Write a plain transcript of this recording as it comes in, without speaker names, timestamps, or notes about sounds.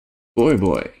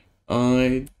boy,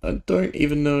 I don't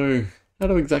even know how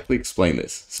to exactly explain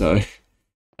this. So,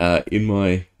 in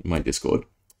my Discord,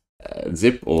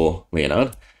 Zip or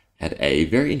Leonard had a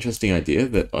very interesting idea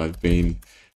that I've been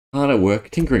hard at work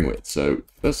tinkering with. So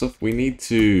first off, we need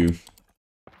to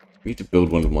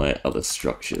build one of my other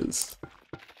structures.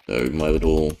 So my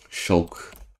little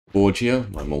shulk forge here,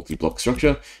 my multi-block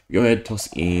structure. Go ahead, toss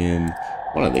in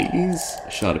one of these,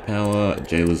 a shard of power, a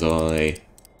jailer's eye,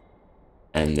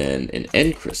 and then an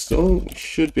end crystal. We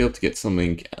should be able to get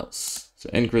something else. So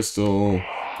end crystal,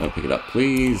 don't pick it up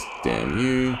please, damn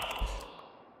you.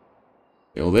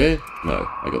 You all there? No,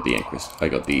 I got the end crystal, I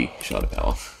got the shard of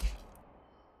power.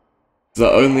 It's the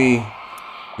only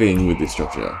thing with this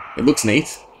structure. It looks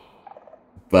neat,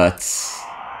 but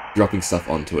dropping stuff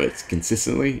onto it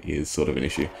consistently is sort of an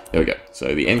issue. There we go.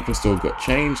 So the end crystal got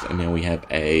changed, and now we have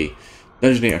a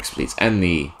dungeoneering expertise and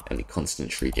the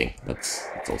constant shrieking. That's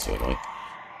also annoying.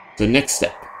 So next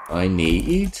step, I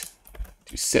need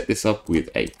to set this up with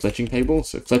a fletching table.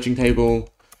 So fletching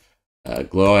table,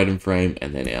 glow item frame,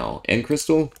 and then our end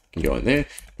crystal can go in there.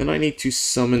 Then I need to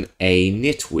summon a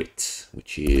nitwit,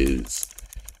 which is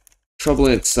trouble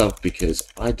in itself because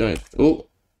I don't. Oh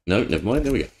no, never mind.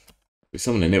 There we go. We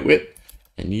summon a nitwit,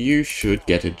 and you should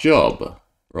get a job,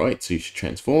 right? So you should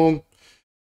transform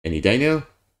any day now.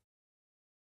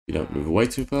 You don't move away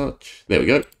too much. There we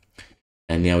go.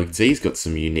 And now we can see he's got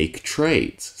some unique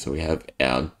trades. So we have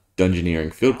our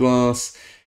dungeoneering field glass,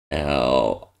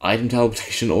 our item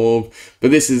teleportation orb,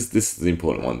 but this is the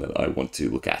important one that I want to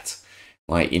look at.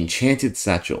 My enchanted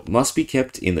satchel must be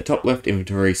kept in the top left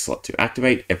inventory slot to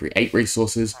activate every 8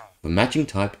 resources. The matching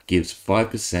type gives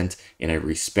 5% in a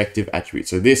respective attribute.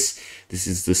 So this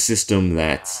is the system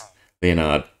that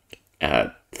Leonard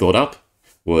thought up,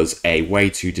 was a way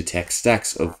to detect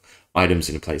stacks of items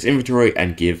in a player's inventory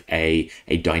and give a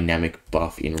dynamic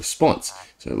buff in response.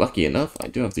 So lucky enough, I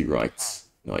do have the rights.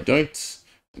 No, I don't.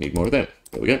 I need more of them.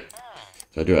 There we go.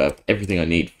 So I do have everything I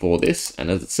need for this, and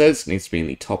as it says, it needs to be in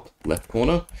the top left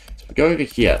corner. So if we go over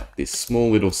here, this small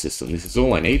little system, this is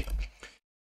all I need.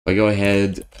 If I go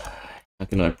ahead, how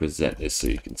can I present this so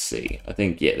you can see? I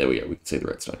think, yeah, there we go, we can see the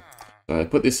redstone. So I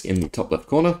put this in the top left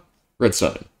corner,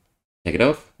 redstone. Take it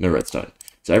off, no redstone.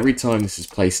 So every time this is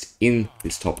placed in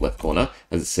this top left corner,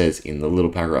 as it says in the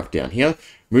little paragraph down here,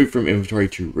 move from inventory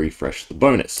to refresh the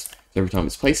bonus. So every time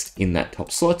it's placed in that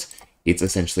top slot, it's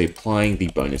essentially applying the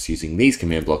bonus using these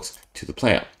command blocks to the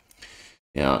player.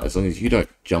 Now, as long as you don't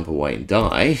jump away and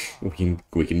die, we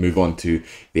can move on to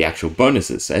the actual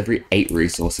bonuses. So every 8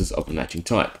 resources of the matching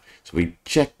type. So we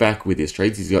check back with his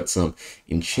trades. He's got some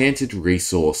enchanted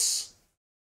resources.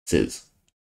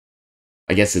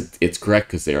 I guess it's correct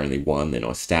because they're only 1, they're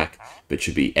not a stack, but it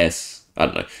should be S. I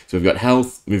don't know. So we've got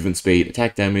health, movement speed,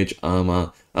 attack damage,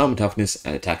 armor toughness,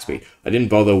 and attack speed. I didn't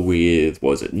bother with, what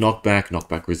was it,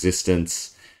 knockback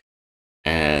resistance,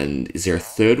 and is there a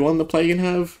third one the player can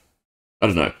have? I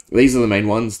don't know. These are the main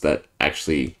ones that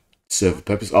actually serve a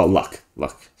purpose. Oh, luck.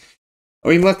 I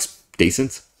mean, luck's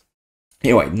decent.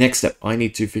 Anyway, next step, I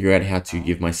need to figure out how to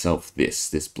give myself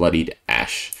this bloodied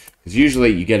ash. Because usually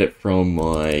you get it from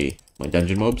my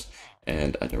dungeon mobs,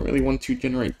 and I don't really want to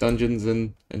generate dungeons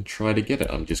and try to get it.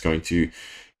 I'm just going to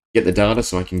get the data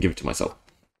so I can give it to myself.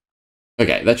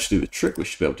 Okay, that should do the trick. We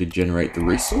should be able to generate the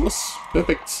resource.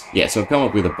 Perfect. Yeah, so I've come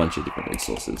up with a bunch of different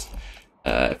resources.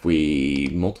 If we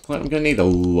multiply, I'm going to need a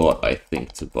lot, I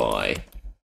think, to buy.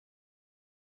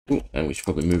 Ooh, and we should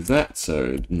probably move that,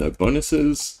 so no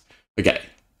bonuses. Okay,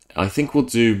 I think we'll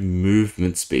do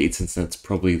movement speed, since that's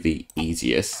probably the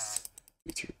easiest.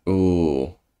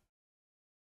 Oh.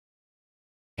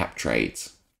 Cap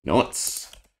trades. Not.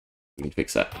 We can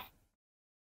fix that.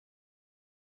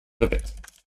 Perfect.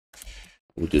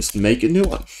 We'll just make a new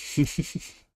one.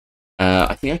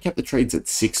 I think I capped the trades at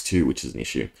 6-2, which is an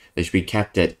issue. They should be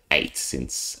capped at 8,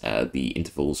 since the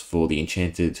intervals for the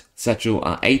enchanted satchel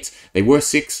are 8. They were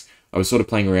 6. I was sort of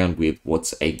playing around with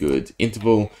what's a good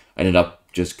interval. I ended up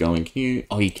just going,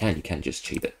 oh, you can just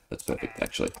cheat it. That's perfect,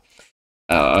 actually.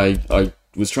 I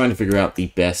was trying to figure out the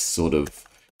best sort of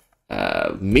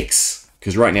mix,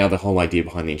 because right now the whole idea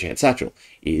behind the enchanted satchel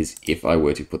is if I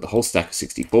were to put the whole stack of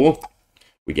 64,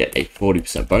 we get a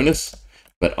 40% bonus,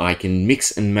 but I can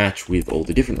mix and match with all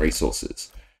the different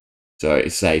resources. So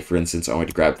say, for instance, I want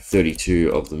to grab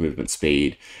 32 of the movement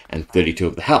speed and 32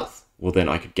 of the health. Well, then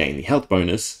I could gain the health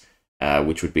bonus,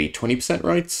 which would be 20%,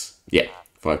 right? Yeah,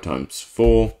 5 times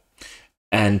 4,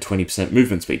 and 20%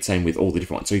 movement speed, same with all the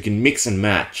different ones. So you can mix and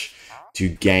match to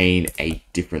gain a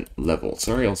different level.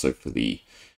 Sorry also for the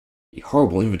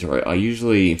horrible inventory.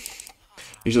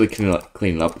 usually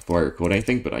clean it up before I record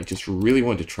anything, but I just really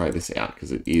wanted to try this out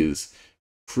because it is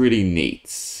pretty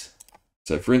neat.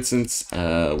 So for instance,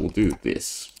 we'll do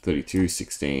this, 32,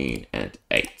 16, and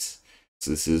 8.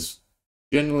 So this is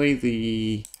generally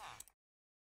the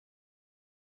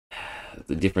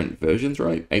different versions,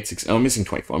 right? 8, 6, oh, I'm missing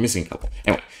 24, I'm missing a couple.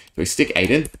 Anyway, if we stick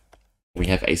 8 in, we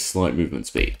have a slight movement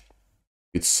speed.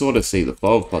 You could sort of see the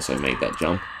fold, plus I made that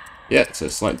jump. Yeah, so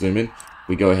slight zoom in.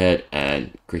 We go ahead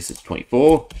and increase it to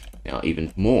 24, now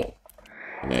even more.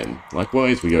 And then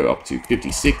likewise, we go up to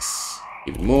 56,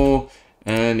 even more.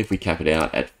 And if we cap it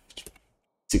out at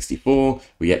 64,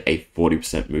 we get a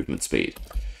 40% movement speed.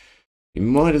 You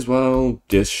might as well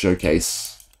just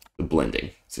showcase the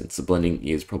blending, since the blending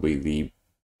is probably the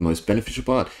most beneficial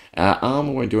part.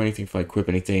 Armor won't do anything if I equip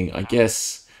anything. I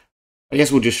guess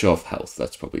we'll just show off health.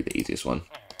 That's probably the easiest one.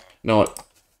 You know what?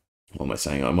 What am I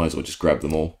saying? I might as well just grab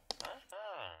them all.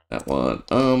 That one,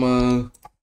 armor.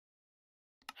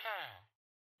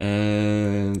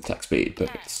 And attack speed,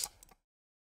 perfect.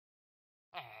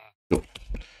 Cool.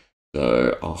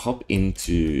 So I'll hop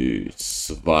into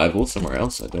survival somewhere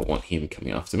else. I don't want him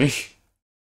coming after me.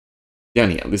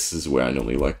 Down here, this is where I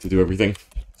normally like to do everything.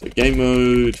 So game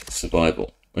mode,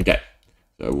 survival. Okay,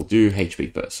 so we'll do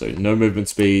HP first. So no movement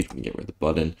speed, we can get rid of the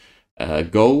button.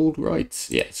 Gold, right?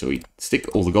 Yeah, so we stick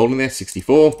all the gold in there,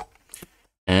 64.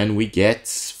 And we get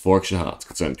 4 extra hearts,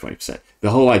 because it's only 20%. The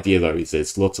whole idea, though, is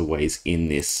there's lots of ways in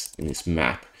this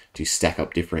map to stack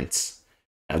up different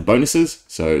bonuses.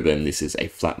 So then this is a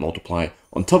flat multiplier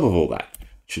on top of all that.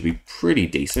 Should be pretty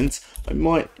decent. I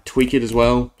might tweak it as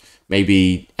well.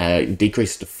 Maybe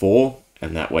decrease it to 4,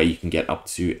 and that way you can get up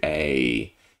to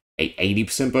a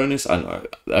 80% bonus. I don't know.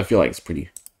 I feel like it's pretty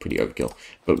overkill.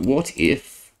 But what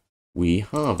if we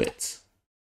halve it?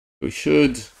 We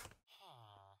should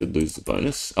lose the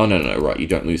bonus. Oh, no, right. You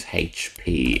don't lose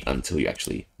HP until you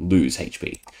actually lose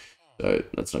HP. So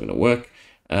that's not going to work.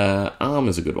 Arm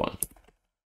is a good one.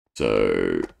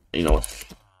 So, you know what?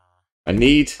 Give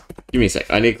me a sec.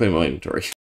 I need to clear my inventory.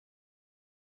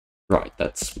 Right,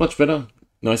 that's much better.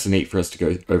 Nice and neat for us to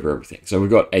go over everything. So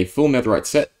we've got a full netherite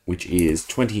set, which is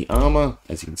 20 armor.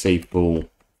 As you can see, full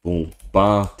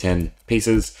bar, 10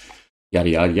 pieces, yada,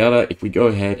 yada, yada. If we go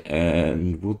ahead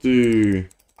and we'll do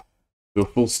a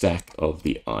full stack of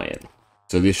the iron.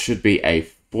 So this should be a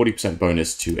 40%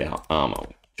 bonus to our armor.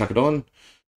 Chuck it on.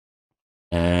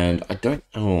 And I don't...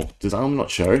 Oh, does armor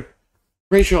not show?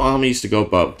 Pretty sure armor used to go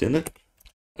above, didn't it?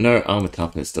 I know armor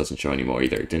toughness doesn't show anymore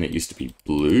either. Didn't it used to be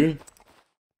blue?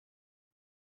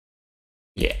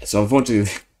 Yeah, so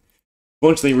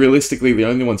unfortunately, realistically, the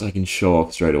only ones I can show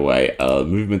off straight away are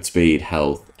movement speed,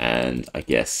 health, and I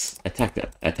guess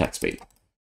attack speed.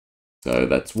 So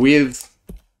that's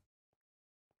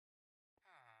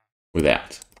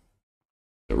without.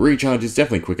 The recharge is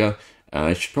definitely quicker.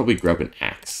 I should probably grab an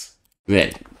axe.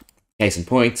 Then, case in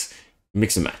point,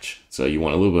 mix and match. So you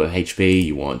want a little bit of HP,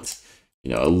 you want,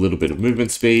 you know, a little bit of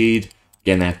movement speed.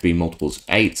 Again, they have to be multiples of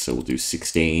 8, so we'll do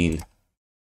 16.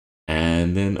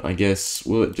 And then I guess,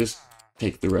 will it just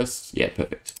take the rest? Yeah,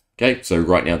 perfect. Okay, so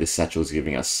right now this satchel is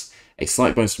giving us a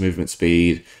slight bonus to movement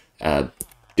speed, a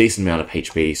decent amount of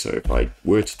HP. So if I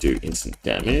were to do instant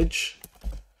damage,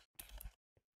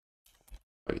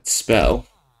 I could spell.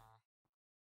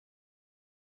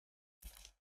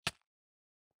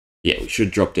 Yeah, we should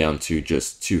drop down to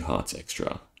just 2 hearts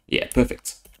extra. Yeah,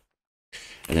 perfect.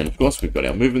 And then of course we've got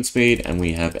our movement speed and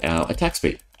we have our attack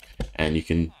speed. And you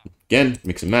can, again,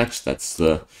 mix and match. That's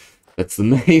the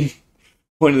main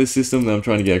point of the system that I'm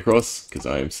trying to get across, because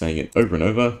I am saying it over and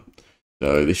over.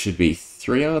 So this should be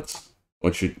 3 hearts. Or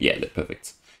it should, yeah, they're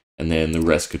perfect. And then the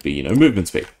rest could be, you know, movement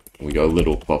speed. And we go a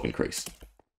little pop increase.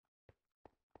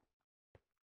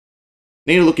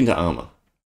 Need to look into armor.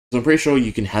 So I'm pretty sure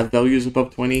you can have values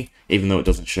above 20, even though it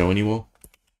doesn't show anymore.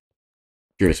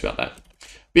 Curious about that.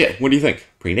 But yeah, what do you think?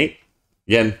 Pretty neat.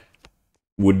 Again,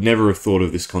 would never have thought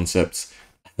of this concept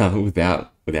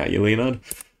without you, Leonard.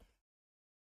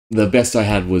 The best I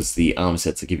had was the armor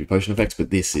sets that give you potion effects,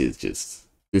 but this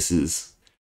is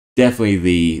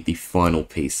definitely the final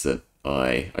piece that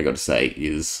I got to say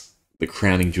is the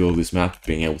crowning jewel of this map.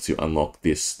 Being able to unlock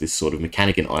this sort of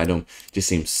mechanic and item just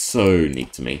seems so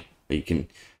neat to me. You can,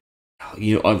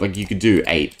 you know, like you could do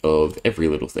 8 of every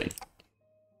little thing,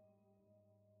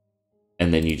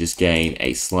 and then you just gain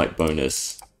a slight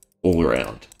bonus all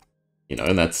around, you know,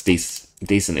 and that's decent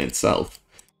in itself.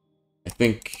 I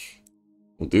think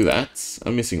we'll do that.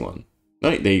 I'm missing one.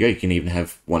 No, there you go. You can even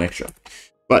have 1 extra.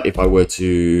 But if I were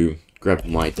to grab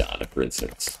my data, for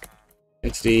instance,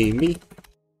 XD me.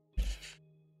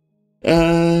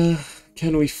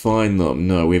 Can we find them?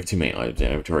 No, we have too many items in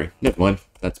inventory. Never mind.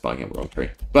 that's buying up the wrong tree.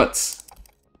 But,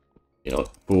 you know,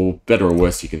 for better or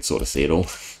worse, you can sort of see it all.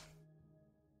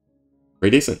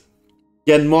 Pretty decent.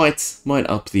 Yeah, it might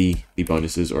up the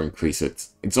bonuses or increase it.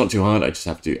 It's not too hard, I just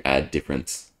have to add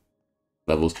different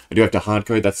levels. I do have to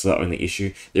hardcode, that's the only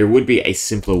issue. There would be a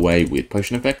simpler way with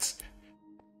potion effects.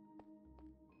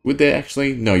 Would there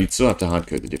actually? No, you'd still have to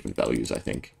hardcode the different values, I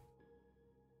think.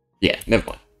 Yeah, never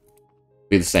mind.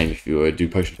 Be the same if you were to do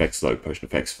potion effects, though potion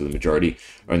effects for the majority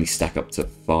only stack up to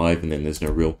 5, and then there's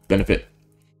no real benefit.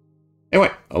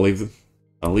 Anyway, I'll leave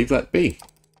that be.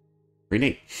 Pretty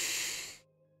neat.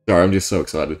 Sorry, I'm just so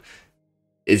excited.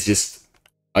 It's just,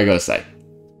 I gotta say,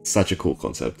 such a cool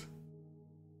concept.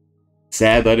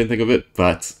 Sad that I didn't think of it,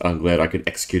 but I'm glad I could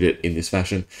execute it in this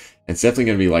fashion. And it's definitely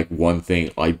going to be like one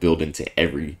thing I build into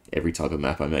every type of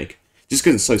map I make. Just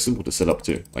because it's so simple to set up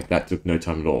too. Like that took no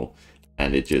time at all.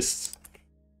 And it just,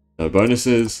 no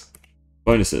bonuses,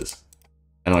 bonuses.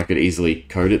 And I could easily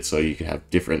code it so you could have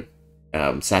different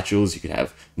satchels, you could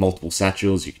have multiple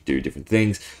satchels, you could do different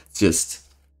things. It's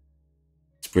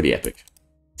pretty epic.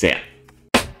 So yeah.